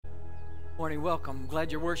Morning, welcome.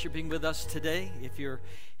 Glad you're worshiping with us today. If you're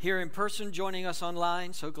here in person, joining us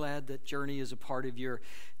online, so glad that Journey is a part of your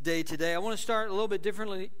day today. I want to start a little bit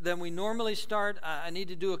differently than we normally start. I need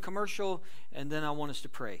to do a commercial, and then I want us to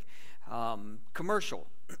pray. Commercial.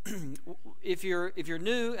 If you're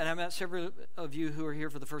new, and I met several of you who are here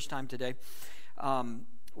for the first time today,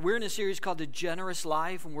 we're in a series called The Generous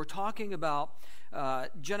Life, and we're talking about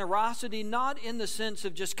generosity, not in the sense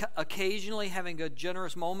of just occasionally having a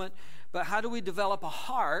generous moment, but how do we develop a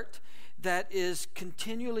heart that is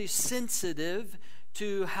continually sensitive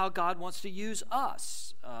to how God wants to use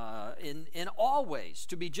us in all ways,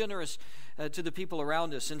 to be generous to the people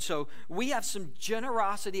around us. And so we have some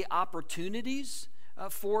generosity opportunities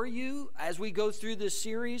for you as we go through this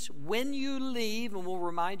series. When you leave, and we'll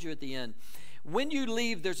remind you at the end, when you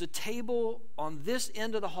leave, there's a table on this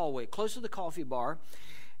end of the hallway, close to the coffee bar,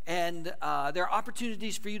 and there are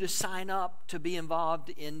opportunities for you to sign up to be involved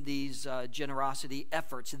in these generosity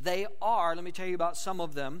efforts. They are, let me tell you about some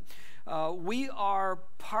of them. We are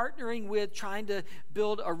partnering with trying to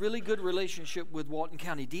build a really good relationship with Walton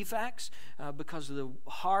County DFACS because of the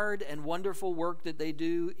hard and wonderful work that they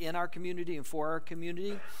do in our community and for our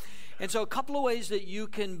community. And so a couple of ways that you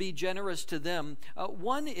can be generous to them.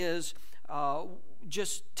 One is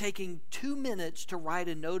just taking 2 minutes to write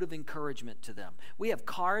a note of encouragement to them. We have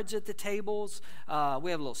cards at the tables. We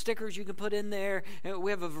have little stickers you can put in there.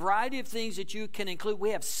 We have a variety of things that you can include.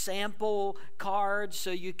 We have sample cards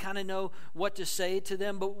so you kind of know what to say to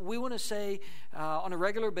them. But we want to say on a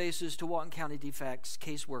regular basis to Walton County DFACS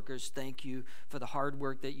caseworkers, thank you for the hard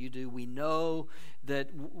work that you do. We know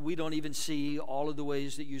that we don't even see all of the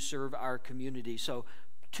ways that you serve our community. So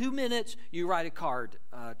 2 minutes, you write a card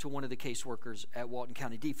to one of the caseworkers at Walton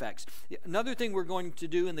County DFACS. Another thing we're going to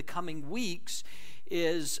do in the coming weeks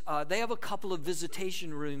is they have a couple of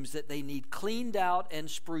visitation rooms that they need cleaned out and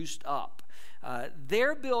spruced up.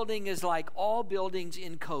 Their building is like all buildings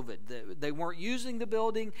in COVID. They weren't using the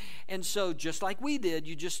building, and so just like we did,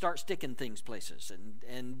 you just start sticking things places.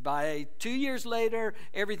 And by 2 years later,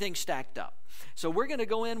 everything's stacked up. So we're going to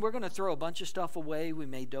go in, we're going to throw a bunch of stuff away. We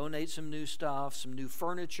may donate some new stuff, some new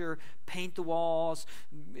furniture, paint the walls,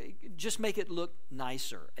 just make it look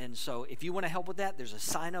nicer. And so if you want to help with that, there's a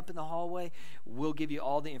sign up in the hallway. We'll give you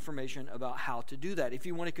all the information about how to do that. If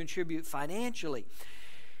you want to contribute financially,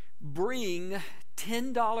 bring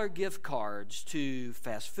 $10 gift cards to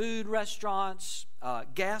fast food restaurants,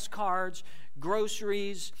 gas cards,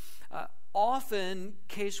 groceries. Often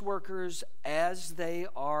caseworkers, as they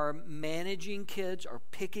are managing kids or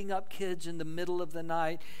picking up kids in the middle of the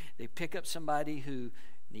night, they pick up somebody who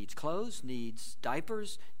needs clothes, needs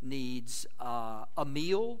diapers, needs a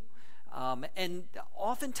meal. And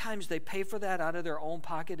oftentimes they pay for that out of their own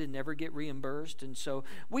pocket and never get reimbursed. And so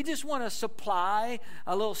we just want to supply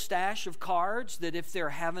a little stash of cards that if they're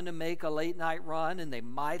having to make a late night run and they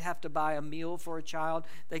might have to buy a meal for a child,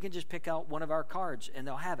 they can just pick out one of our cards and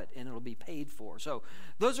they'll have it and it'll be paid for. So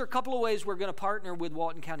those are a couple of ways we're going to partner with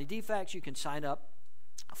Walton County DFACS. You can sign up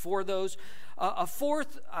for those. A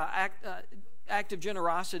fourth act of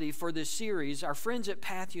generosity for this series, our friends at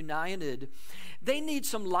Path United, they need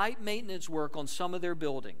some light maintenance work on some of their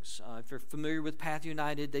buildings. If you're familiar with Path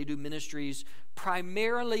United, they do ministries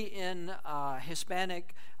primarily in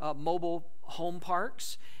Hispanic mobile home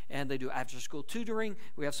parks, and they do after-school tutoring.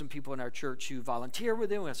 We have some people in our church who volunteer with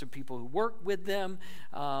them. We have some people who work with them.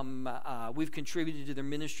 We've contributed to their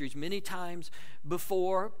ministries many times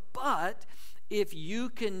before, but if you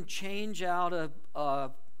can change out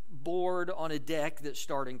a board on a deck that's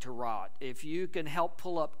starting to rot, if you can help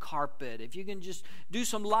pull up carpet, if you can just do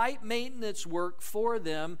some light maintenance work for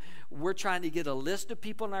them, we're trying to get a list of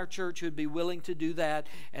people in our church who'd be willing to do that,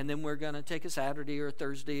 and then we're going to take a Saturday or a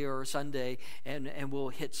Thursday or a Sunday and we'll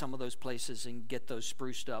hit some of those places and get those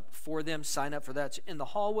spruced up for them. Sign up for that in the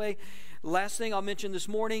hallway. Last thing I'll mention this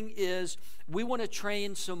morning is we want to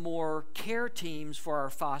train some more care teams for our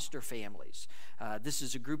foster families. This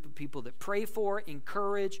is a group of people that pray for,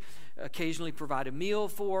 encourage, occasionally provide a meal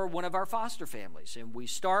for one of our foster families. And we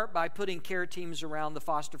start by putting care teams around the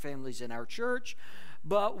foster families in our church,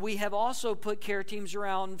 but we have also put care teams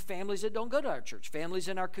around families that don't go to our church, families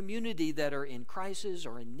in our community that are in crisis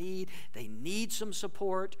or in need. They need some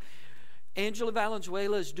support. Angela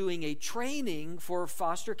Valenzuela is doing a training for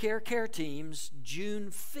foster care teams June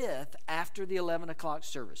 5th after the 11 o'clock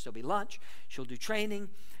service. There'll be lunch. She'll do training.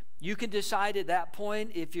 You can decide at that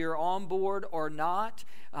point if you're on board or not.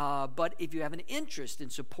 But if you have an interest in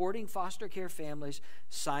supporting foster care families,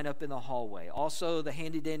 sign up in the hallway. Also, the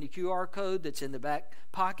handy-dandy QR code that's in the back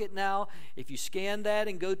pocket now. If you scan that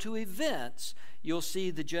and go to events, you'll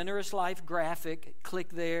see the Generous Life graphic. Click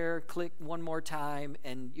there, click one more time,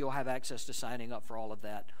 and you'll have access to signing up for all of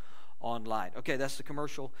that online. Okay, that's the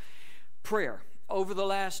commercial prayer. Over the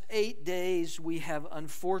last 8 days, we have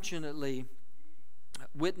unfortunately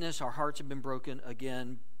witnessed, our hearts have been broken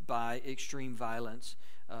again by extreme violence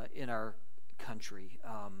in our country.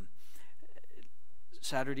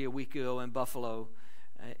 Saturday, a week ago in Buffalo,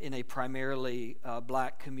 in a primarily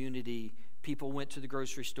black community, people went to the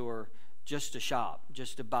grocery store just to shop,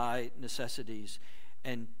 just to buy necessities,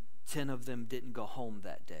 and 10 of them didn't go home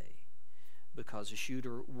that day because a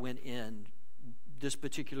shooter went in, this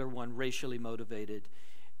particular one racially motivated,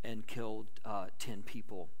 and killed 10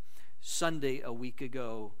 people. Sunday, a week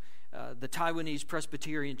ago, the Taiwanese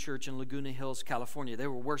Presbyterian Church in Laguna Hills, California, they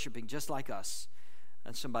were worshiping just like us,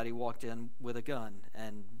 and somebody walked in with a gun,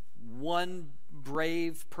 and one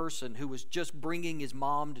brave person who was just bringing his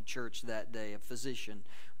mom to church that day, a physician,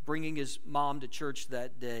 bringing his mom to church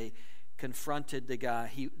that day, confronted the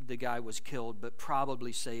guy. The guy was killed, but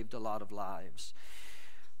probably saved a lot of lives.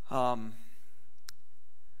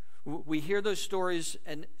 We hear those stories,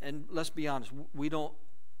 and let's be honest, we don't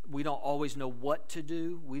always know what to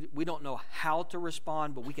do. We don't know how to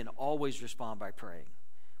respond, but we can always respond by praying.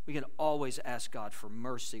 We can always ask God for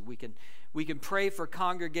mercy. We can pray for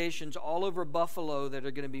congregations all over Buffalo that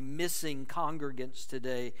are going to be missing congregants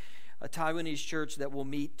today. A Taiwanese church that will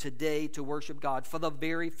meet today to worship God for the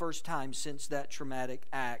very first time since that traumatic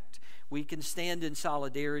act. We can stand in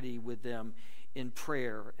solidarity with them in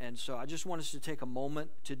prayer. And so I just want us to take a moment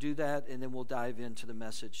to do that, and then we'll dive into the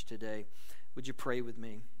message today. Would you pray with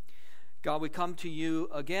me? God, we come to you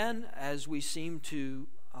again as we seem to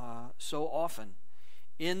so often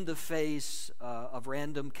in the face of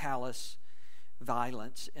random callous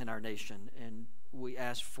violence in our nation. And we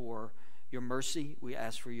ask for your mercy. We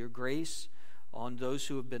ask for your grace on those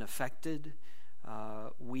who have been affected.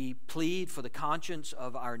 We plead for the conscience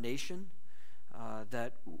of our nation,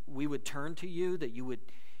 that we would turn to you, that you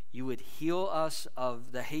would heal us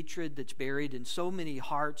of the hatred that's buried in so many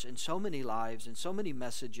hearts and so many lives and so many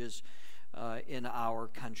messages in our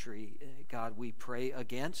country. God, we pray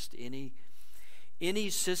against any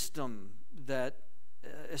system that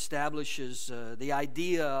establishes the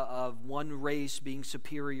idea of one race being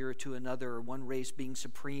superior to another, or one race being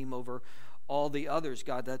supreme over all the others.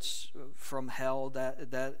 God, that's from hell.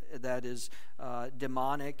 That is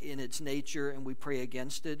demonic in its nature, and we pray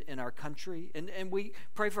against it in our country. And we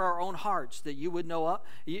pray for our own hearts, that you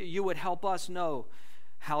would help us know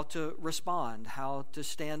how to respond, how to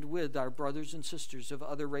stand with our brothers and sisters of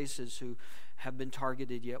other races who have been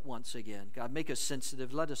targeted yet once again. God, make us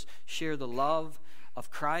sensitive. Let us share the love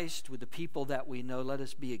of Christ with the people that we know. Let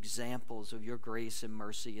us be examples of your grace and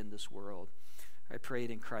mercy in this world. I pray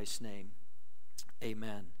it in Christ's name.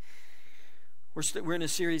 Amen. We're in a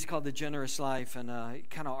series called The Generous Life, and I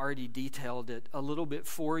kind of already detailed it a little bit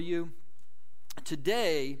for you.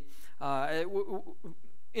 Today,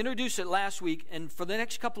 introduced it last week, and for the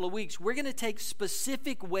next couple of weeks, we're going to take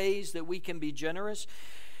specific ways that we can be generous.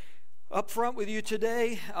 Up front with you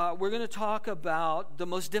today, we're going to talk about the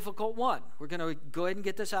most difficult one. We're going to go ahead and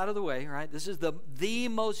get this out of the way, right? This is the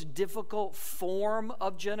most difficult form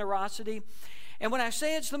of generosity. And when I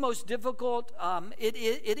say it's the most difficult, it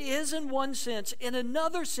is in one sense. In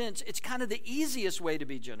another sense, it's kind of the easiest way to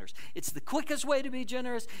be generous. It's the quickest way to be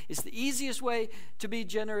generous. It's the easiest way to be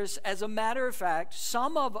generous. As a matter of fact,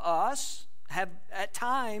 some of us have, at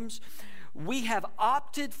times, we have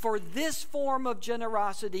opted for this form of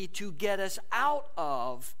generosity to get us out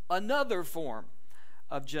of another form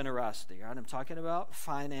of generosity. Right? I'm talking about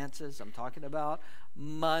finances. I'm talking about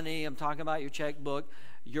money. I'm talking about your checkbook,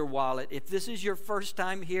 your wallet. If this is your first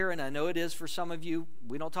time here, and I know it is for some of you,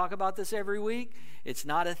 we don't talk about this every week. It's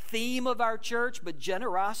not a theme of our church, but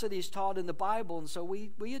generosity is taught in the Bible, and so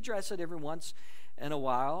we address it every once in a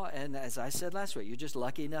while. And as I said last week, you're just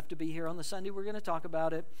lucky enough to be here on the Sunday we're going to talk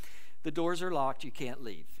about it. The doors are locked. You can't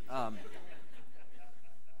leave.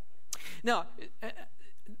 Now,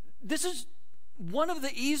 this is one of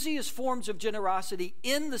the easiest forms of generosity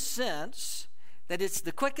in the sense that it's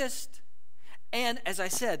the quickest. And as I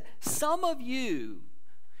said, some of you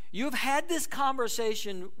have had this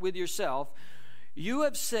conversation with yourself. You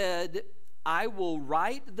have said, I will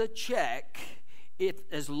write the check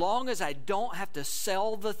as long as I don't have to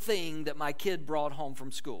sell the thing that my kid brought home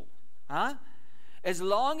from school. Huh? As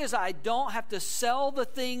long as I don't have to sell the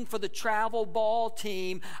thing for the travel ball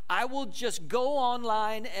team, I will just go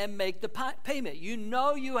online and make the payment. You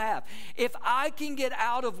know you have. If I can get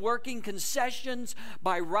out of working concessions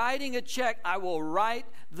by writing a check, I will write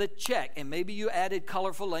the check. And maybe you added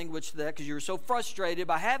colorful language to that because you were so frustrated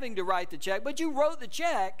by having to write the check, but you wrote the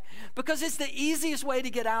check because it's the easiest way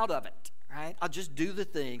to get out of it. Right? I'll just do the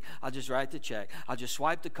thing. I'll just write the check. I'll just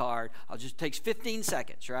swipe the card. Takes 15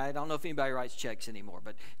 seconds, right? I don't know if anybody writes checks anymore,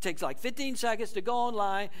 but it takes like 15 seconds to go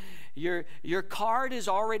online. Your card is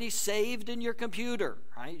already saved in your computer,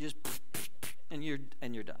 right? You just and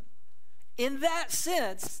you're done. In that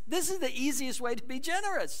sense, this is the easiest way to be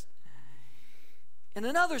generous. In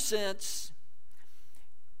another sense,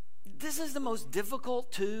 this is the most difficult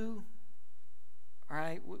too. All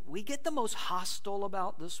right, we get the most hostile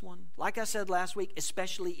about this one. Like I said last week,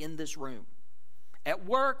 especially in this room. At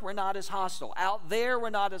work, we're not as hostile. Out there, we're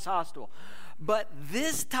not as hostile. But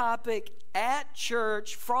this topic at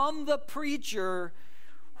church from the preacher,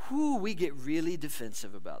 we get really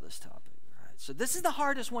defensive about this topic. All right, so this is the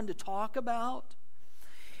hardest one to talk about.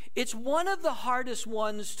 It's one of the hardest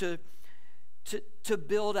ones to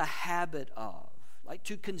build a habit of, like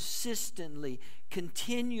to consistently,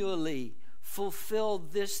 continually fulfill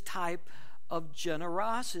this type of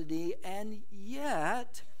generosity, and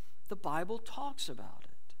yet the Bible talks about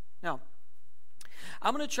it. Now,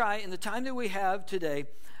 I'm going to try, in the time that we have today,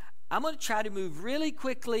 I'm going to try to move really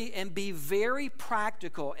quickly and be very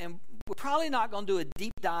practical, and we're probably not going to do a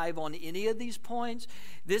deep dive on any of these points.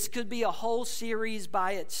 This could be a whole series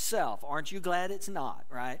by itself. Aren't you glad it's not,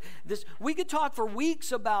 right? We could talk for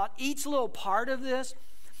weeks about each little part of this.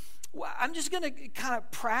 I'm just going to kind of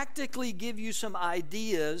practically give you some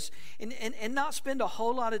ideas and not spend a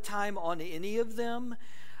whole lot of time on any of them.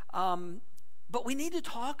 But we need to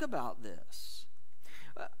talk about this.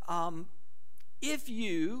 If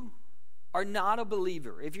you are not a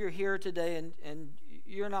believer, if you're here today and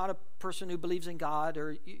you're not a person who believes in God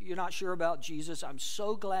or you're not sure about Jesus, I'm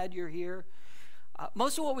so glad you're here.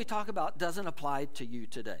 Most of what we talk about doesn't apply to you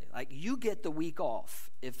today. Like, you get the week off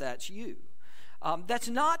if that's you. That's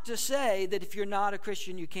not to say that if you're not a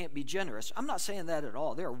Christian, you can't be generous. I'm not saying that at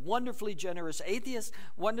all. There are wonderfully generous atheists,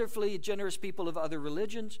 wonderfully generous people of other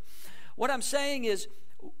religions. What I'm saying is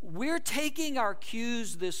we're taking our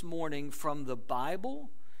cues this morning from the Bible,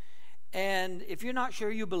 and if you're not sure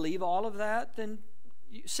you believe all of that, then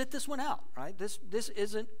you sit this one out, right? This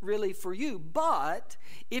isn't really for you. But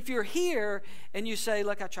if you're here and you say,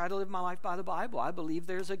 look, I try to live my life by the Bible. I believe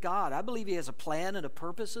there's a God. I believe he has a plan and a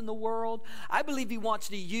purpose in the world. I believe he wants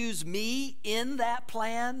to use me in that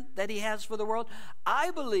plan that he has for the world.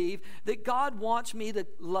 I believe that God wants me to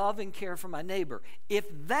love and care for my neighbor. If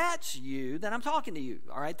that's you, then I'm talking to you,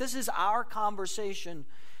 all right? This is our conversation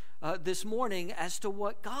this morning as to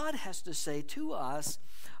what God has to say to us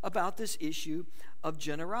about this issue of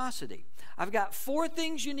generosity. I've got 4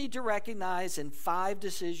 things you need to recognize and 5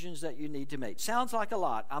 decisions that you need to make. Sounds like a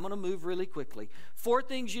lot. I'm going to move really quickly. 4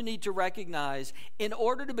 things you need to recognize in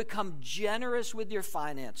order to become generous with your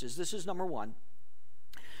finances. This is number 1.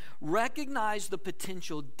 Recognize the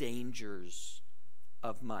potential dangers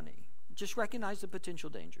of money. Just recognize the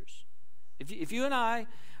potential dangers. If you and I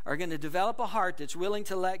are going to develop a heart that's willing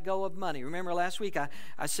to let go of money. Remember last week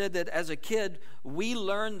I said that as a kid, we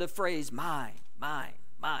learned the phrase mine, mine,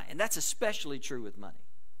 mine. And that's especially true with money.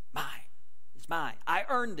 Mine. It's mine. I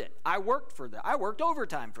earned it. I worked for that. I worked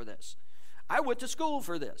overtime for this. I went to school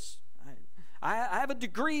for this. I have a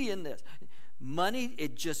degree in this. Money,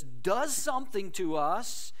 it just does something to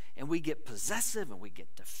us, and we get possessive and we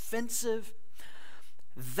get defensive.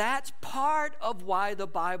 That's part of why the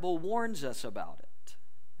Bible warns us about it.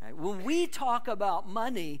 Right? When we talk about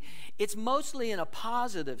money, it's mostly in a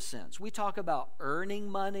positive sense. We talk about earning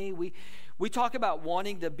money. We talk about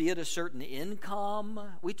wanting to be at a certain income.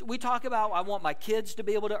 We talk about, I want my kids to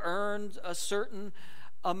be able to earn a certain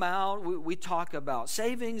amount. We talk about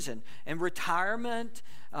savings and retirement,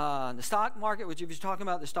 the stock market, which if you're talking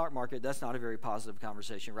about the stock market, that's not a very positive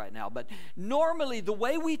conversation right now. But normally, the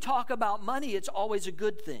way we talk about money, it's always a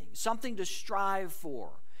good thing, something to strive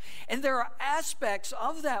for. And there are aspects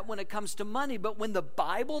of that when it comes to money, but when the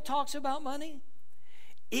Bible talks about money,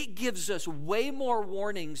 it gives us way more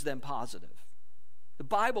warnings than positive. The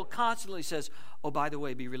Bible constantly says, oh, by the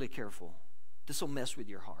way, be really careful. This will mess with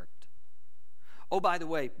your heart. Oh, by the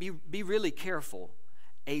way, be really careful.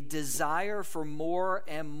 A desire for more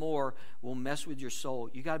and more will mess with your soul.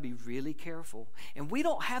 You got to be really careful. And we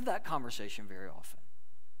don't have that conversation very often.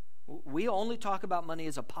 We only talk about money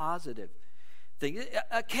as a positive thing.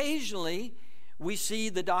 Occasionally, We see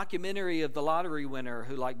the documentary of the lottery winner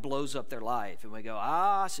who like blows up their life, and we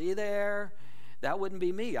go, see there? That wouldn't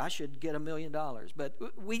be me. I should get $1 million. But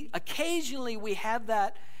occasionally we have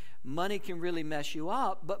that. Money can really mess you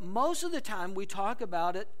up, but most of the time we talk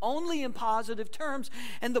about it only in positive terms,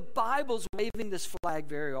 and the Bible's waving this flag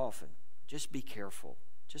very often. Just be careful.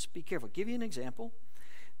 Just be careful. I'll give you an example.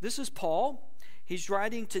 This is Paul. He's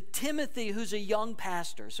writing to Timothy, who's a young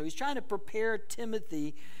pastor. So he's trying to prepare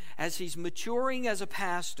Timothy as he's maturing as a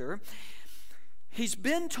pastor. He's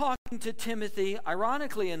been talking to Timothy,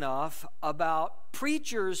 ironically enough, about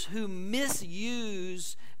preachers who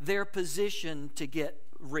misuse their position to get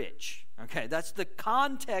rich. Okay, that's the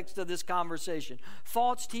context of this conversation.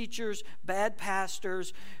 False teachers, bad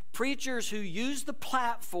pastors, preachers who use the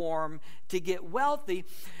platform to get wealthy.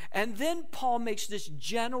 And then Paul makes this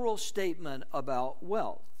general statement about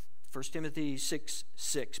wealth. 1 Timothy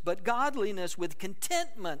 6:6. But godliness with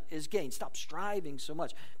contentment is gained. Stop striving so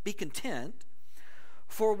much. Be content.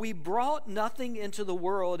 For we brought nothing into the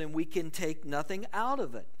world, and we can take nothing out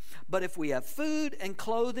of it. But if we have food and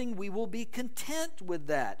clothing, we will be content with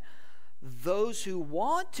that. Those who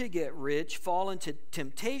want to get rich fall into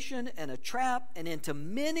temptation and a trap, and into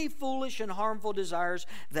many foolish and harmful desires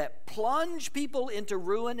that plunge people into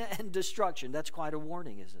ruin and destruction. That's quite a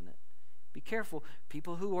warning, isn't it? Be careful.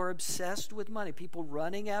 People who are obsessed with money, people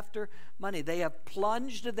running after money, they have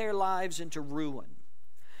plunged their lives into ruin.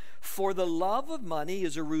 For the love of money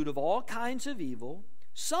is a root of all kinds of evil.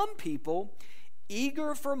 Some people,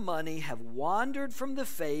 eager for money, have wandered from the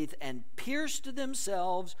faith and pierced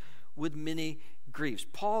themselves with many griefs.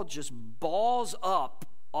 Paul just balls up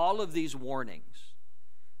all of these warnings.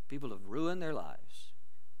 People have ruined their lives.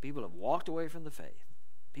 People have walked away from the faith.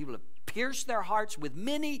 People have pierced their hearts with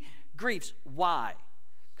many griefs. Why?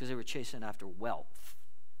 Because they were chasing after wealth.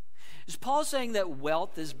 Is Paul saying that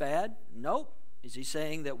wealth is bad? Nope. Is he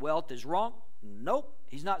saying that wealth is wrong? Nope.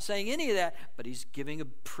 He's not saying any of that, but he's giving a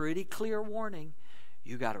pretty clear warning.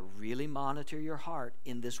 You got to really monitor your heart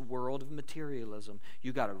in this world of materialism.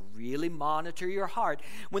 You got to really monitor your heart.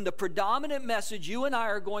 When the predominant message you and I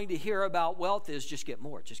are going to hear about wealth is just get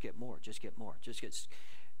more, just get more, just get more,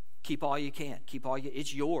 keep all you can,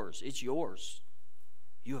 it's yours, it's yours.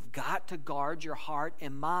 You have got to guard your heart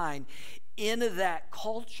and mind in that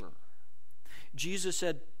culture. Jesus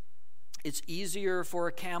said, it's easier for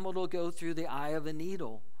a camel to go through the eye of a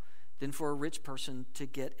needle than for a rich person to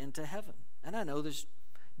get into heaven. And I know there's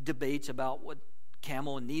debates about what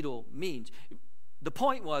camel and needle means. The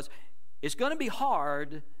point was, it's going to be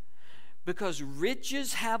hard because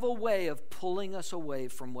riches have a way of pulling us away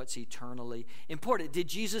from what's eternally important. Did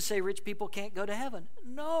Jesus say rich people can't go to heaven?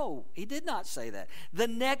 No, he did not say that. The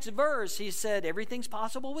next verse, he said everything's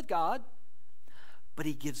possible with God, but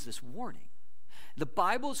he gives this warning. The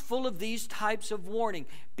Bible's full of these types of warning.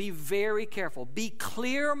 Be very careful. Be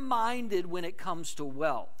clear-minded when it comes to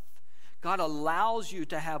wealth. God allows you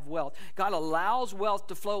to have wealth. God allows wealth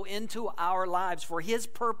to flow into our lives for his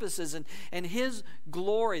purposes and his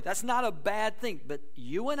glory. That's not a bad thing, but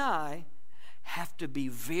you and I have to be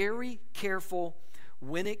very careful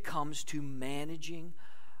when it comes to managing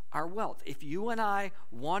our wealth. If you and I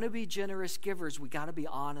want to be generous givers, we got to be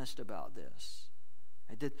honest about this.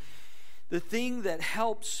 The thing that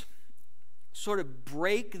helps sort of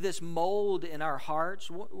break this mold in our hearts,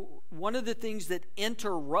 one of the things that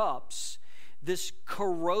interrupts this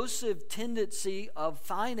corrosive tendency of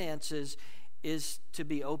finances is to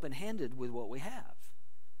be open-handed with what we have.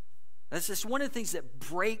 That's just one of the things that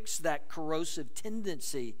breaks that corrosive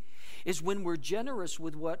tendency is when we're generous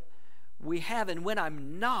with what we have. And when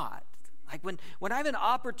I'm not, like when I have an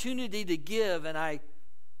opportunity to give and I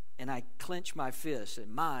clench my fist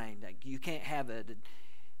and mine, like, you can't have it.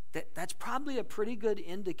 That's probably a pretty good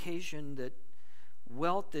indication that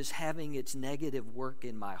wealth is having its negative work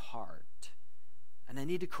in my heart. And I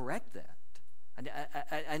need to correct that.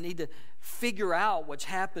 I need to figure out what's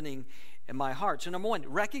happening in my heart. So number one,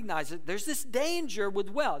 recognize that there's this danger with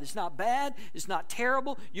wealth. It's not bad. It's not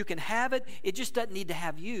terrible. You can have it. It just doesn't need to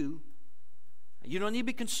have you. You don't need to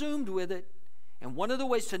be consumed with it. And one of the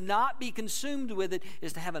ways to not be consumed with it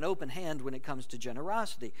is to have an open hand when it comes to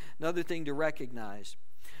generosity. Another thing to recognize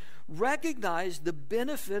the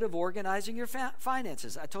benefit of organizing your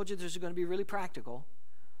finances. I told you this is going to be really practical.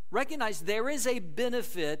 Recognize there is a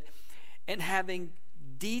benefit in having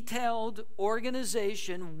detailed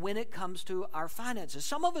organization when it comes to our finances.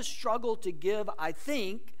 Some of us struggle to give, I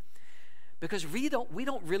think, because we don't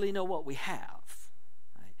really know what we have.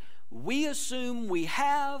 We assume we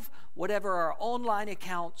have whatever our online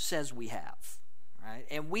account says we have, right?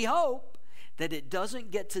 And we hope that it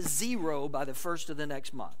doesn't get to zero by the first of the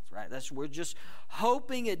next month, right? We're just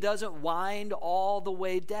hoping it doesn't wind all the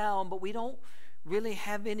way down, but we don't really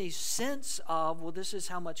have any sense of, well, this is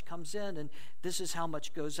how much comes in and this is how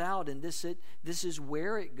much goes out and this is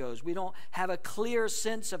where it goes. We don't have a clear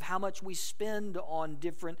sense of how much we spend on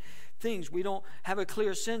different things. We don't have a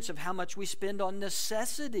clear sense of how much we spend on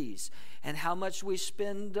necessities and how much we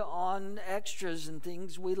spend on extras and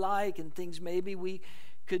things we like and things maybe we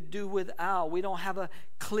could do without. We don't have a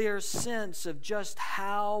clear sense of just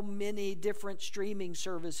how many different streaming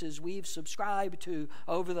services we've subscribed to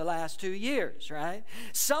over the last 2 years, right?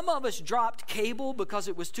 Some of us dropped cable because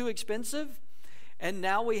it was too expensive, and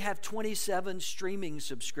now we have 27 streaming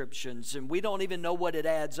subscriptions, and we don't even know what it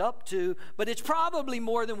adds up to, but it's probably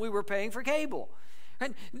more than we were paying for cable.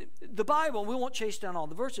 And the Bible, we won't chase down all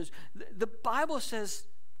the verses, the Bible says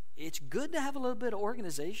it's good to have a little bit of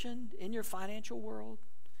organization in your financial world.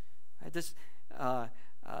 Right, this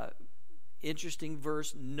interesting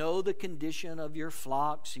verse, know the condition of your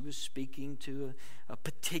flocks. He was speaking to a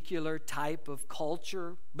particular type of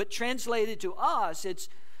culture. But translated to us, it's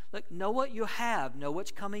like, know what you have, know what's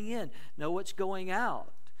coming in, know what's going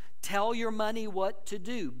out. Tell your money what to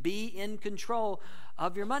do. Be in control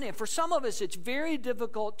of your money. And for some of us, it's very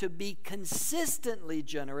difficult to be consistently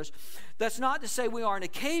generous. That's not to say we aren't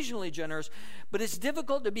occasionally generous, but it's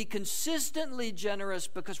difficult to be consistently generous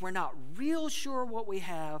because we're not real sure what we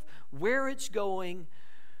have, where it's going,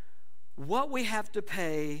 what we have to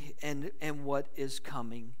pay, and what is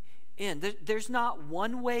coming in. There's not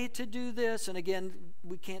one way to do this. And again,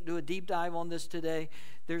 we can't do a deep dive on this today.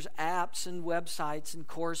 There's apps and websites and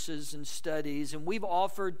courses and studies, and we've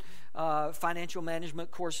offered financial management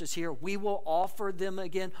courses here. We will offer them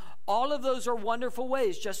again. All of those are wonderful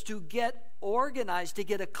ways just to get organized, to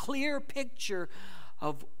get a clear picture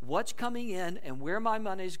of what's coming in and where my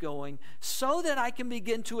money's going so that I can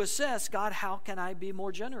begin to assess, God, how can I be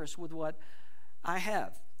more generous with what I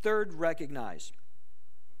have? Third, recognize.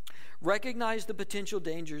 Recognize the potential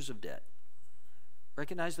dangers of debt.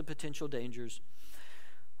 Recognize the potential dangers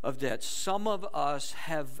of debt. Some of us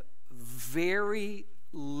have very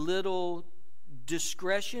little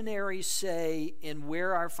discretionary say in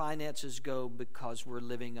where our finances go because we're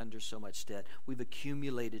living under so much debt. We've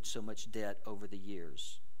accumulated so much debt over the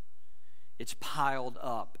years. It's piled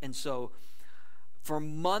up. And so for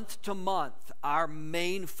month to month, our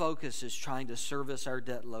main focus is trying to service our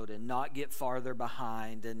debt load and not get farther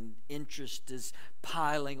behind, and interest is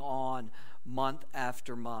piling on month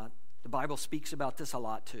after month. The Bible speaks about this a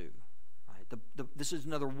lot too. Right? This is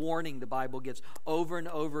another warning the Bible gives over and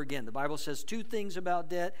over again. The Bible says 2 things about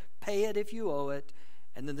debt: pay it if you owe it,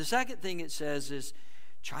 and then the second thing it says is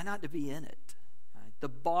try not to be in it. Right? The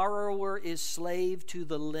borrower is slave to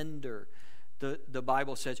the lender. The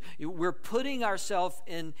Bible says we're putting ourselves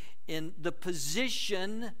in the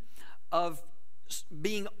position of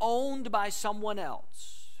being owned by someone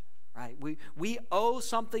else. Right? We owe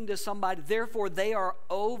something to somebody, therefore they are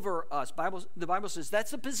over us. The Bible says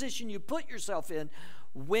that's the position you put yourself in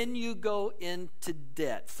when you go into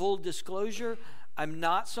debt. Full disclosure, I'm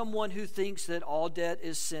not someone who thinks that all debt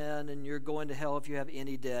is sin and you're going to hell if you have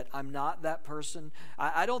any debt. I'm not that person.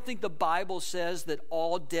 I don't think the Bible says that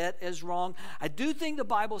all debt is wrong. I do think the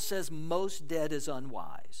Bible says most debt is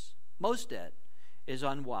unwise. Most debt is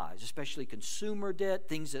unwise, especially consumer debt,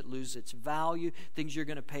 things that lose its value, things you're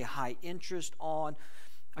going to pay high interest on.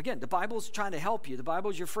 Again, the Bible's trying to help you. The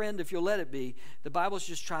Bible's your friend if you'll let it be. The Bible's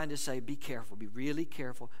just trying to say, be careful, be really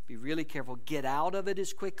careful, be really careful. Get out of it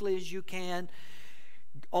as quickly as you can.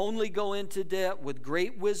 Only go into debt with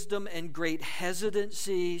great wisdom and great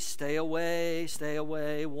hesitancy. Stay away,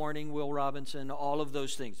 warning Will Robinson, all of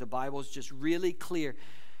those things. The Bible's just really clear.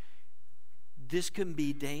 This can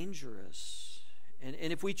be dangerous. And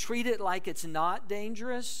if we treat it like it's not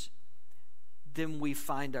dangerous, then we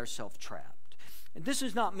find ourselves trapped. And this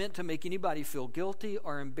is not meant to make anybody feel guilty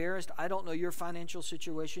or embarrassed. I don't know your financial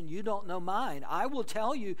situation. You don't know mine. I will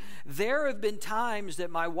tell you, there have been times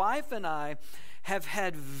that my wife and I have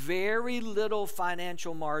had very little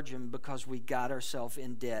financial margin because we got ourselves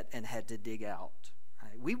in debt and had to dig out.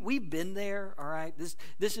 Right? We've been there, all right?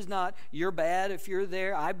 This is not you're bad if you're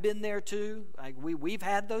there. I've been there too. Like we've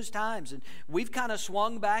had those times, and we've kind of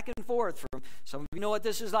swung back and forth. From some of you know what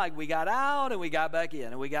this is like. We got out and we got back in,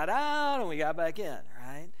 and we got out and we got back in,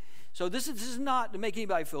 right? So this is not to make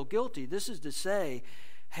anybody feel guilty. This is to say,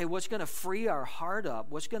 hey, what's going to free our heart up?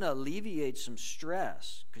 What's going to alleviate some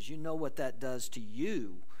stress? Because you know what that does to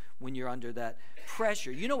you when you're under that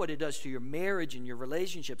pressure. You know what it does to your marriage and your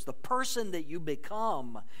relationships. The person that you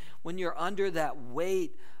become when you're under that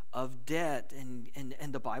weight of debt.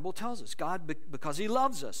 And the Bible tells us, God, because he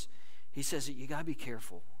loves us, he says that you got to be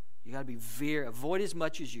careful. You got to be avoid as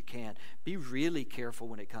much as you can. Be really careful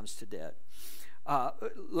when it comes to debt.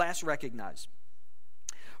 Last, recognize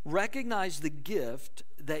the gift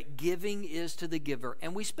that giving is to the giver.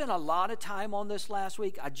 And we spent a lot of time on this last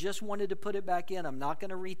week. I just wanted to put it back in. I'm not going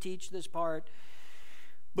to reteach this part.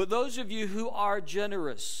 But those of you who are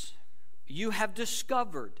generous, you have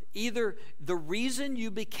discovered either the reason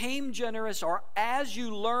you became generous or as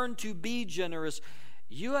you learn to be generous,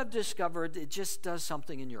 you have discovered it just does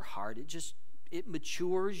something in your heart. It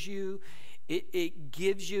matures you. It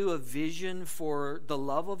gives you a vision for the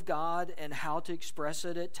love of God and how to express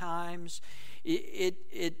it at times.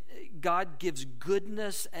 God gives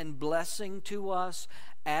goodness and blessing to us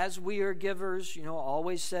as we are givers. You know,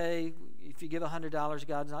 always say, if you give $100,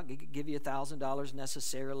 God's not going to give you $1,000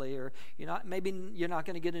 necessarily, or maybe you're not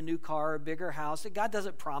going to get a new car or a bigger house. God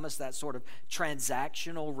doesn't promise that sort of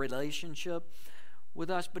transactional relationship with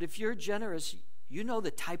us. But if you're generous, you know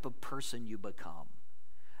the type of person you become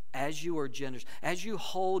as you are generous, as you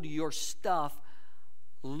hold your stuff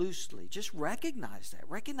loosely. Just recognize that.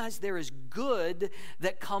 Recognize there is good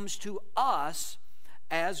that comes to us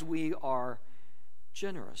as we are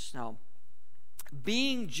generous. Now,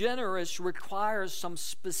 being generous requires some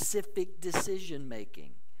specific decision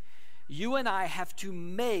making. You and I have to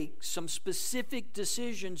make some specific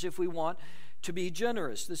decisions if we want to be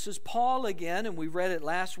generous. This is Paul again, and we read it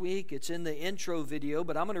last week. It's in the intro video,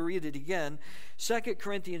 but I'm going to read it again. 2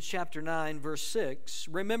 Corinthians chapter 9, verse 6.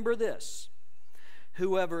 Remember this: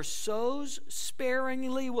 whoever sows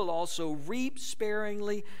sparingly will also reap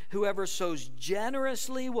sparingly. Whoever sows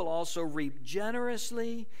generously will also reap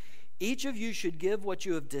generously. Each of you should give what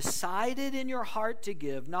you have decided in your heart to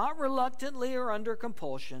give, not reluctantly or under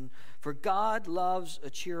compulsion, for God loves a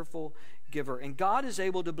cheerful giver. And God is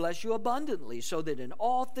able to bless you abundantly, so that in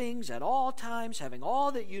all things, at all times, having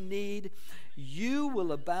all that you need, you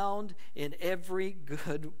will abound in every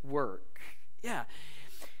good work. Yeah,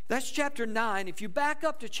 that's chapter 9. If you back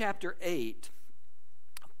up to chapter 8,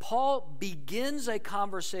 Paul begins a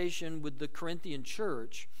conversation with the Corinthian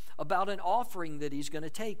church about an offering that he's going to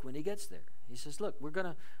take when he gets there. He says, look, we're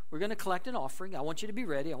going to collect an offering. I want you to be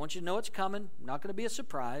ready. I want you to know it's coming. Not going to be a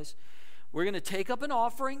surprise. We're going to take up an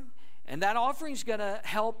offering, and that offering is going to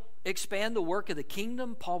help expand the work of the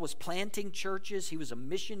kingdom. Paul was planting churches. He was a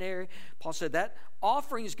missionary. Paul said that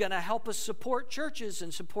offering is going to help us support churches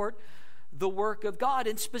and support the work of God,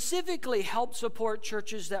 and specifically help support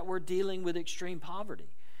churches that were dealing with extreme poverty.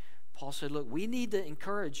 Paul said, look, we need to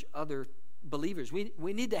encourage other believers.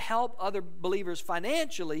 We need to help other believers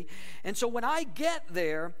financially. And so when I get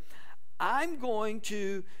there, I'm going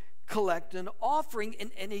to collect an offering.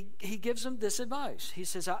 And he gives them this advice. He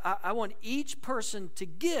says, I want each person to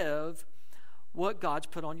give what God's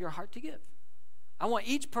put on your heart to give. I want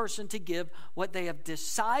each person to give what they have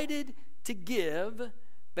decided to give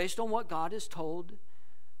based on what God has told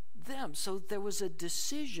them. So there was a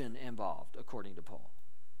decision involved, according to Paul.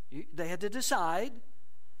 They had to decide.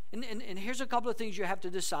 And here's a couple of things you have to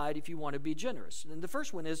decide if you want to be generous. And the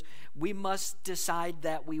first one is, we must decide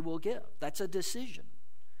that we will give. That's a decision.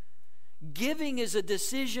 Giving is a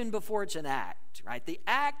decision before it's an act, right? The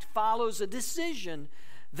act follows a decision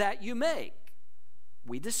that you make.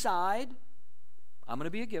 We decide, I'm going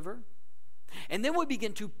to be a giver. And then we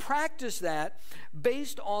begin to practice that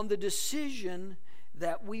based on the decision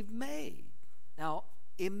that we've made. Now,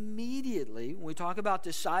 immediately, when we talk about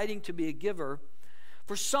deciding to be a giver,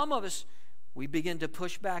 for some of us, we begin to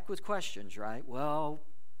push back with questions, right? Well,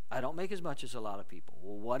 I don't make as much as a lot of people.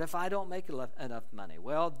 Well, what if I don't make enough money?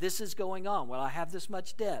 Well, this is going on. Well, I have this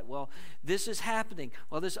much debt. Well, this is happening.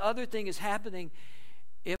 Well, this other thing is happening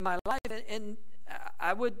in my life. And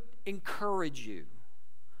I would encourage you,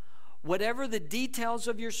 whatever the details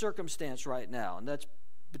of your circumstance right now, and that's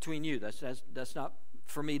between you, that's not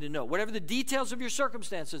for me to know. Whatever the details of your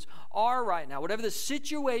circumstances are right now, whatever the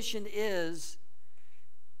situation is,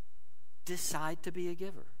 decide to be a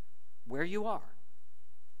giver where you are,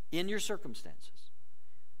 in your circumstances,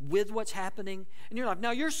 with what's happening in your life.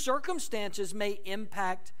 Now, your circumstances may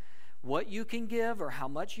impact what you can give or how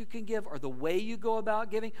much you can give or the way you go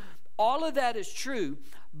about giving. All of that is true,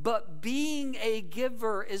 but being a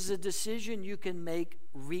giver is a decision you can make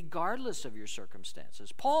regardless of your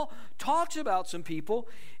circumstances. Paul talks about some people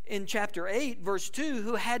in chapter 8, verse 2,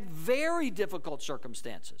 who had very difficult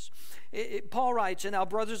circumstances. Paul writes, and now,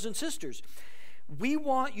 brothers and sisters, we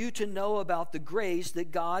want you to know about the grace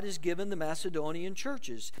that God has given the Macedonian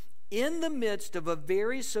churches. In the midst of a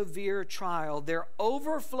very severe trial, their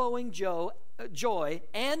overflowing joy joy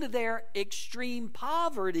and their extreme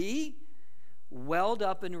poverty welled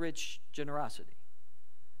up in rich generosity.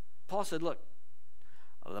 Paul said, look,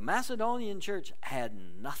 the Macedonian church had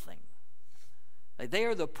nothing. They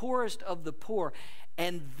are the poorest of the poor,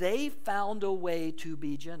 and they found a way to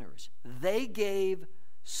be generous. They gave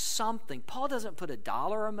something. Paul doesn't put a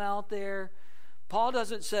dollar amount there. Paul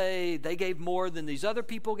doesn't say they gave more than these other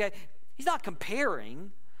people gave. He's not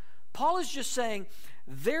comparing. Paul is just saying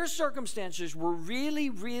their circumstances were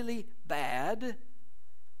really, really bad,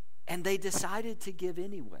 and they decided to give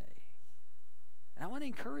anyway. And I want to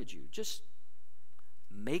encourage you, just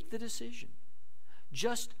make the decision.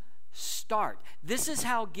 Just start. This is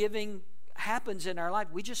how giving happens in our life.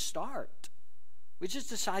 We just start. We just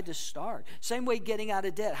decide to start. Same way getting out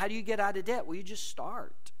of debt. How do you get out of debt? Well, you just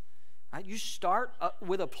start. Right? You start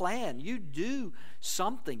with a plan. You do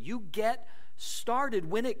something. You get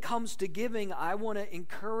started. When it comes to giving, I want to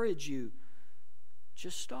encourage you.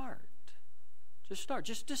 Just start. Just start.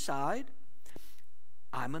 Just decide,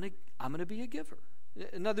 I'm going to be a giver.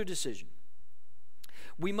 Another decision.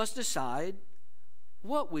 We must decide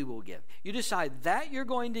what we will give. You decide that you're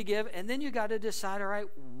going to give, and then you got to decide, all right,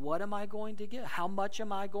 what am I going to give? How much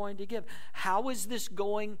am I going to give? How is this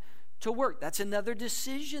going to work? That's another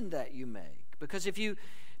decision that you make. Because if you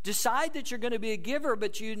decide that you're going to be a giver,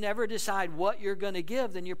 but you never decide what you're going to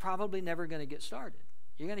give, then you're probably never going to get started.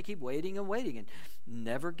 You're going to keep waiting and waiting and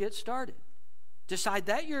never get started. Decide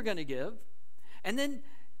that you're going to give, and then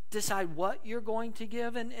decide what you're going to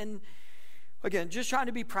give. And again, just trying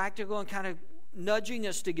to be practical and kind of nudging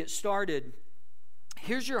us to get started.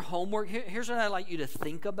 Here's your homework. Here's what I'd like you to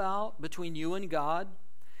think about between you and God.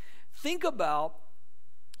 Think about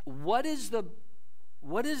what is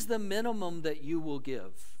the minimum that you will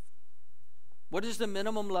give? What is the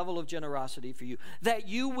minimum level of generosity for you that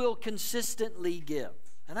you will consistently give?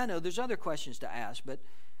 And I know there's other questions to ask, but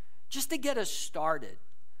just to get us started,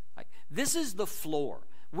 like, this is the floor.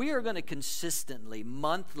 We are going to consistently,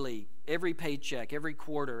 monthly, every paycheck, every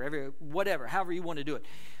quarter, every whatever, however you want to do it.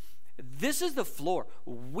 This is the floor.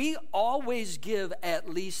 We always give at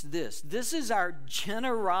least this. This is our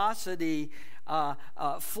generosity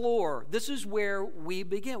floor. This is where we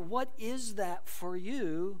begin. What is that for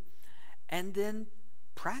you? And then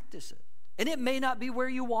practice it. And it may not be where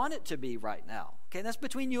you want it to be right now. Okay, that's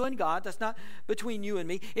between you and God. That's not between you and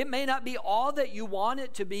me. It may not be all that you want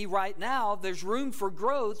it to be right now. There's room for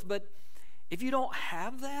growth, but if you don't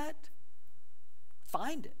have that,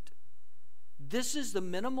 find it. This is the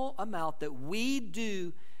minimal amount that we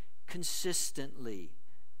do consistently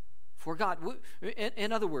for God.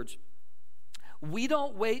 In other words, we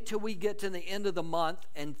don't wait till we get to the end of the month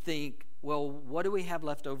and think, well, what do we have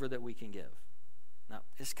left over that we can give? No,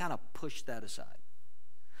 just kind of push that aside.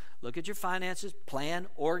 Look at your finances, plan,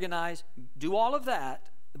 organize, do all of that,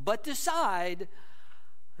 but decide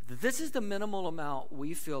that this is the minimal amount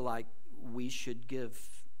we feel like we should give,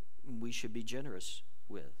 we should be generous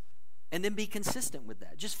with. And then be consistent with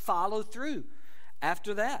that. Just follow through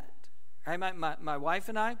after that. Right? My wife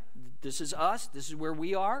and I, this is us, this is where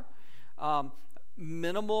we are.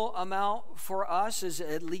 Minimal amount for us is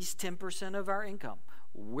at least 10% of our income.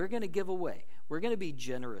 We're going to give away. We're going to be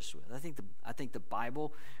generous with. I think the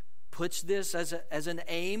Bible puts this as an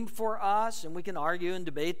aim for us, and we can argue and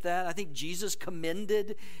debate that. I think Jesus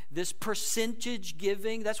commended this percentage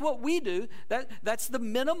giving. That's what we do. That's the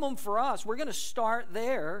minimum for us. We're going to start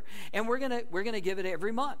there, and we're going to give it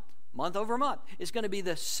every month over month. It's going to be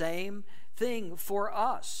the same thing for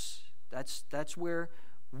us. That's where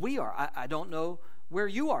we are. I don't know where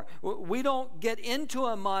you are. We don't get into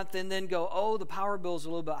a month and then go, oh, the power bill's a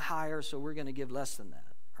little bit higher, so we're going to give less than that.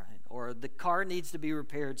 Or the car needs to be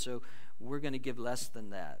repaired, so we're going to give less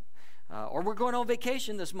than that. Or we're going on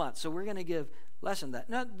vacation this month, so we're going to give less than that.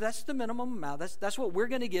 No, that's the minimum amount. That's what we're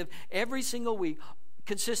going to give every single week,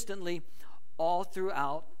 consistently, all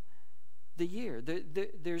throughout the year.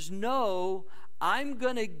 There's no, I'm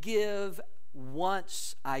going to give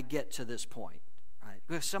once I get to this point. Right?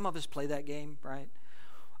 Because some of us play that game, right?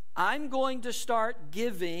 I'm going to start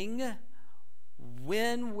giving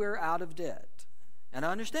when we're out of debt. And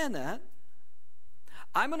I understand that.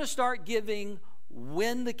 I'm going to start giving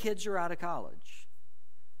when the kids are out of college.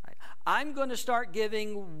 Right? I'm going to start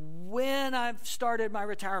giving when I've started my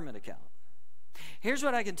retirement account. Here's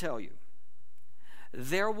what I can tell you.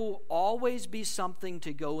 There will always be something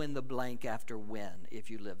to go in the blank after when if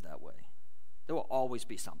you live that way. There will always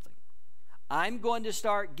be something. I'm going to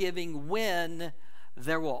start giving when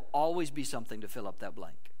there will always be something to fill up that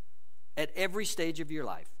blank at every stage of your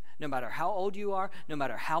life. No matter how old you are, no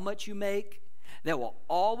matter how much you make, There will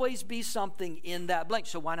always be something in that blank.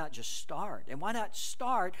 So why not just start? And why not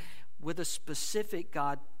start with a specific,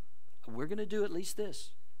 God, we're going to do at least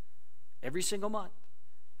this every single month,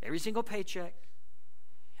 every single paycheck.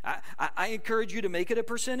 I encourage you to make it a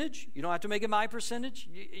percentage. You don't have to make it my percentage.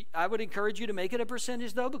 I would encourage you to make it a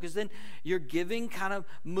percentage, though, because then your giving kind of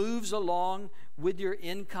moves along with your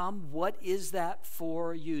income. What is that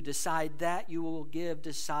for you? Decide that you will give.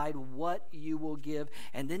 Decide what you will give.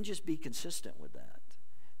 And then just be consistent with that.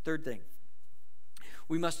 Third thing,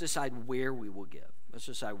 we must decide where we will give. Let's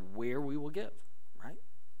decide where we will give, right?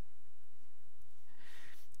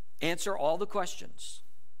 Answer all the questions.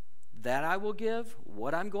 That I will give,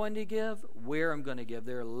 what I'm going to give, where I'm going to give.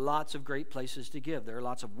 There are lots of great places to give. There are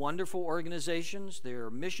lots of wonderful organizations. There are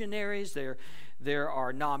missionaries. There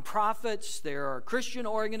are nonprofits. There are Christian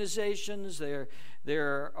organizations.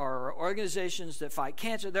 There are organizations that fight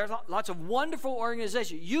cancer. There are lots of wonderful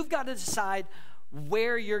organizations. You've got to decide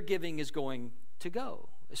where your giving is going to go,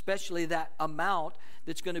 especially that amount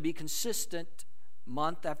that's going to be consistent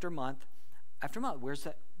month after month after month. Where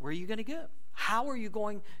are you going to give? How are you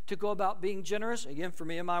going to go about being generous? Again, for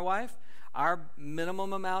me and my wife, our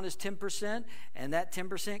minimum amount is 10%, and that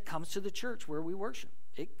 10% comes to the church where we worship.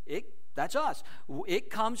 That's us. It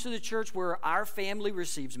comes to the church where our family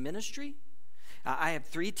receives ministry. I have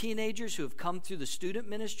 3 teenagers who have come through the student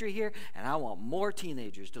ministry here, and I want more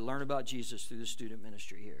teenagers to learn about Jesus through the student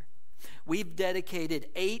ministry here. We've dedicated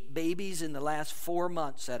 8 babies in the last 4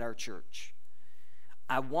 months at our church.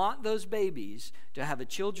 I want those babies to have a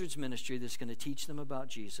children's ministry that's going to teach them about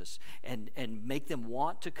Jesus and make them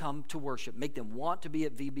want to come to worship, make them want to be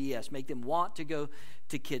at VBS, make them want to go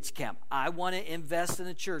to kids camp. I want to invest in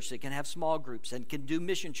a church that can have small groups and can do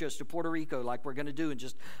mission trips to Puerto Rico like we're going to do in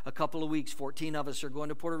just a couple of weeks. 14 of us are going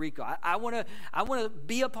to Puerto Rico. I want to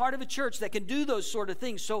be a part of a church that can do those sort of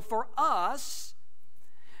things. So for us,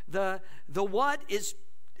 the what is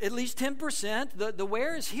at least 10%. The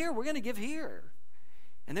where is here. We're going to give here.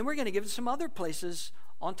 And then we're going to give some other places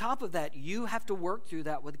on top of that. You have to work through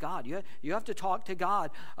that with God. You have to talk to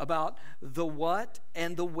God about the what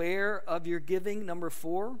and the where of your giving. Number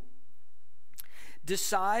 4,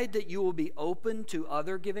 decide that you will be open to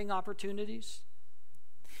other giving opportunities.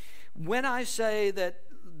 When I say that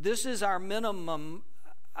this is our minimum,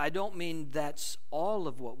 I don't mean that's all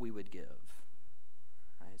of what we would give.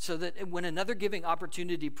 Right? So that when another giving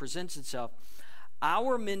opportunity presents itself,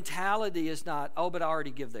 our mentality is not, oh, but I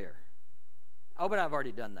already give there. Oh, but I've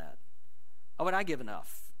already done that. Oh, but I give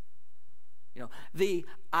enough. You know, the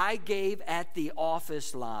I gave at the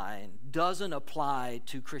office line doesn't apply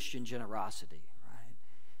to Christian generosity, right?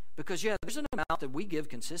 Because, yeah, there's an amount that we give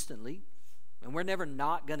consistently, and we're never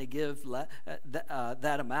not going to give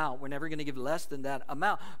that amount. We're never going to give less than that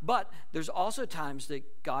amount. But there's also times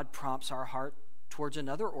that God prompts our heart towards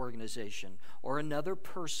another organization or another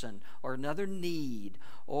person or another need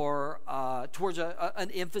or towards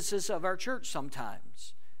an emphasis of our church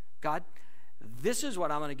sometimes. God, this is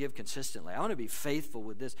what I'm going to give consistently. I want to be faithful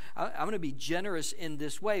with this. I'm going to be generous in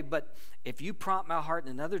this way. But if you prompt my heart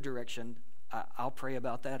in another direction, I'll pray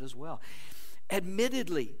about that as well.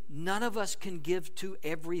 Admittedly, none of us can give to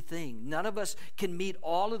everything. None of us can meet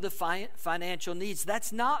all of the financial needs.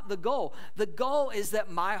 That's not the goal. The goal is that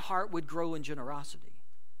my heart would grow in generosity,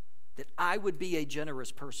 that I would be a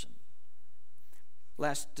generous person.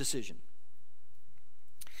 Last decision.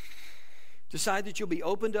 Decide that you'll be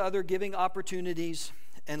open to other giving opportunities.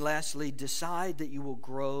 And lastly, decide that you will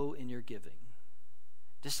grow in your giving.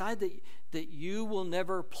 Decide that you will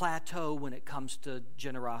never plateau when it comes to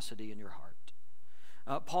generosity in your heart.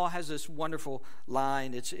 Paul has this wonderful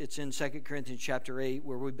line. It's in 2 Corinthians chapter 8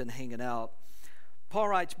 where we've been hanging out. Paul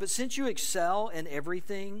writes, "But since you excel in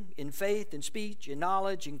everything, in faith, in speech, in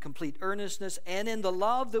knowledge, in complete earnestness, and in the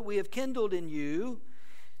love that we have kindled in you,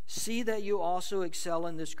 see that you also excel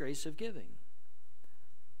in this grace of giving."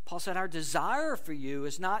 Paul said, our desire for you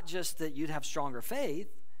is not just that you'd have stronger faith.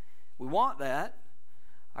 We want that.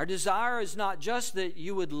 Our desire is not just that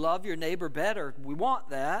you would love your neighbor better. We want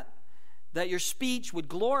that. That your speech would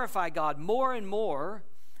glorify God more and more.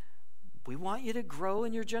 We want you to grow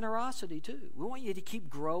in your generosity too. We want you to keep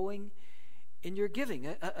growing in your giving.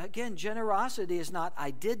 Again, generosity is not,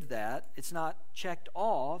 I did that. It's not checked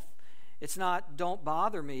off. It's not, don't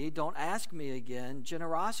bother me. Don't ask me again.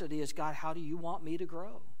 Generosity is, God, how do you want me to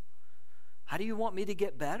grow? How do you want me to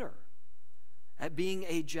get better at being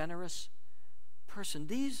a generous person?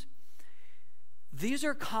 These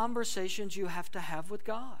are conversations you have to have with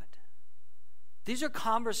God. These are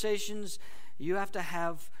conversations you have to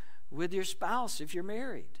have with your spouse if you're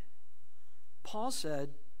married. Paul said,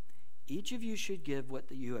 each of you should give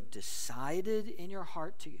what you have decided in your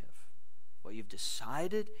heart to give. What you've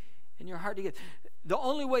decided in your heart to give. The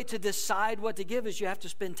only way to decide what to give is you have to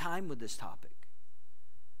spend time with this topic.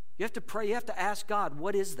 You have to pray. You have to ask God,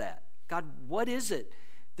 what is that? God, what is it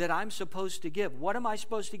that I'm supposed to give? What am I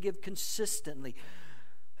supposed to give consistently?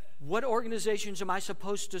 What organizations am I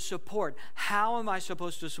supposed to support? How am I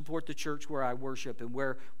supposed to support the church where I worship and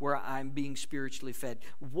where I'm being spiritually fed?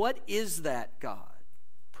 What is that, God?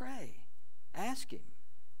 Pray. Ask Him.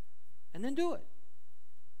 And then do it.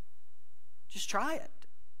 Just try it.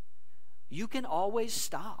 You can always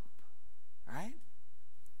stop, right?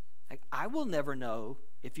 Like, I will never know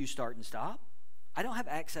if you start and stop. I don't have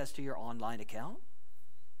access to your online account.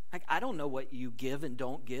 Like, I don't know what you give and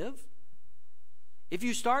don't give. If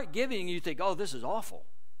you start giving and you think, oh, this is awful,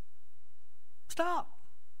 stop.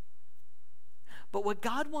 But what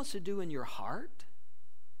God wants to do in your heart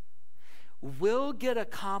will get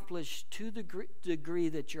accomplished to the degree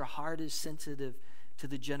that your heart is sensitive to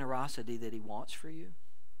the generosity that He wants for you.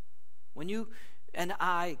 When you and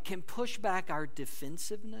I can push back our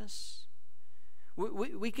defensiveness,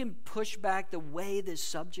 we can push back the way this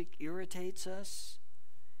subject irritates us,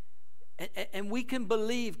 and we can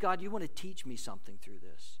believe, God, you want to teach me something through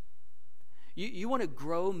this. You want to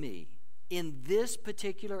grow me in this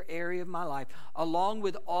particular area of my life, along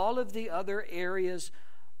with all of the other areas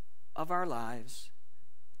of our lives.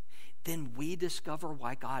 Then we discover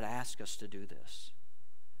why God asked us to do this.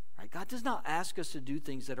 Right? God does not ask us to do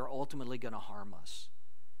things that are ultimately going to harm us.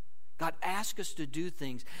 God asks us to do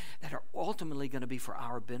things that are ultimately going to be for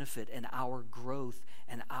our benefit and our growth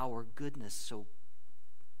and our goodness. So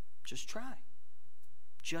just try.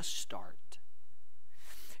 Just start.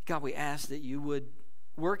 God, we ask that you would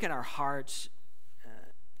work in our hearts.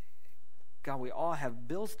 God, we all have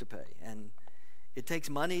bills to pay, and it takes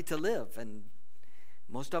money to live, and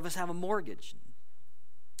most of us have a mortgage.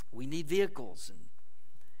 We need vehicles, and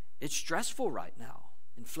it's stressful right now.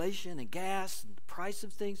 Inflation and gas and the price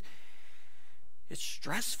of things, it's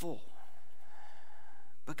stressful.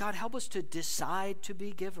 But God, help us to decide to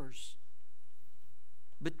be givers.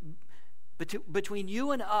 But between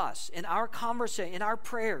you and us, in our conversation, in our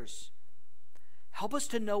prayers, help us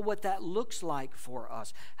to know what that looks like for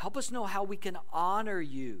us. Help us know how we can honor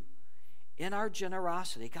you in our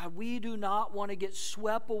generosity. God, we do not want to get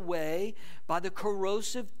swept away by the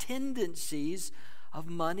corrosive tendencies of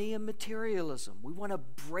money and materialism. We want to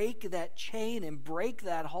break that chain and break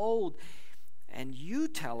that hold. And you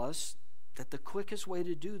tell us that the quickest way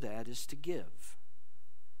to do that is to give.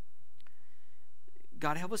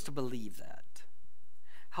 God, help us to believe that.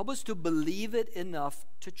 Help us to believe it enough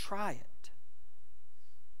to try it.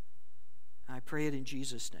 I pray it in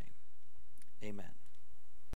Jesus' name. Amen.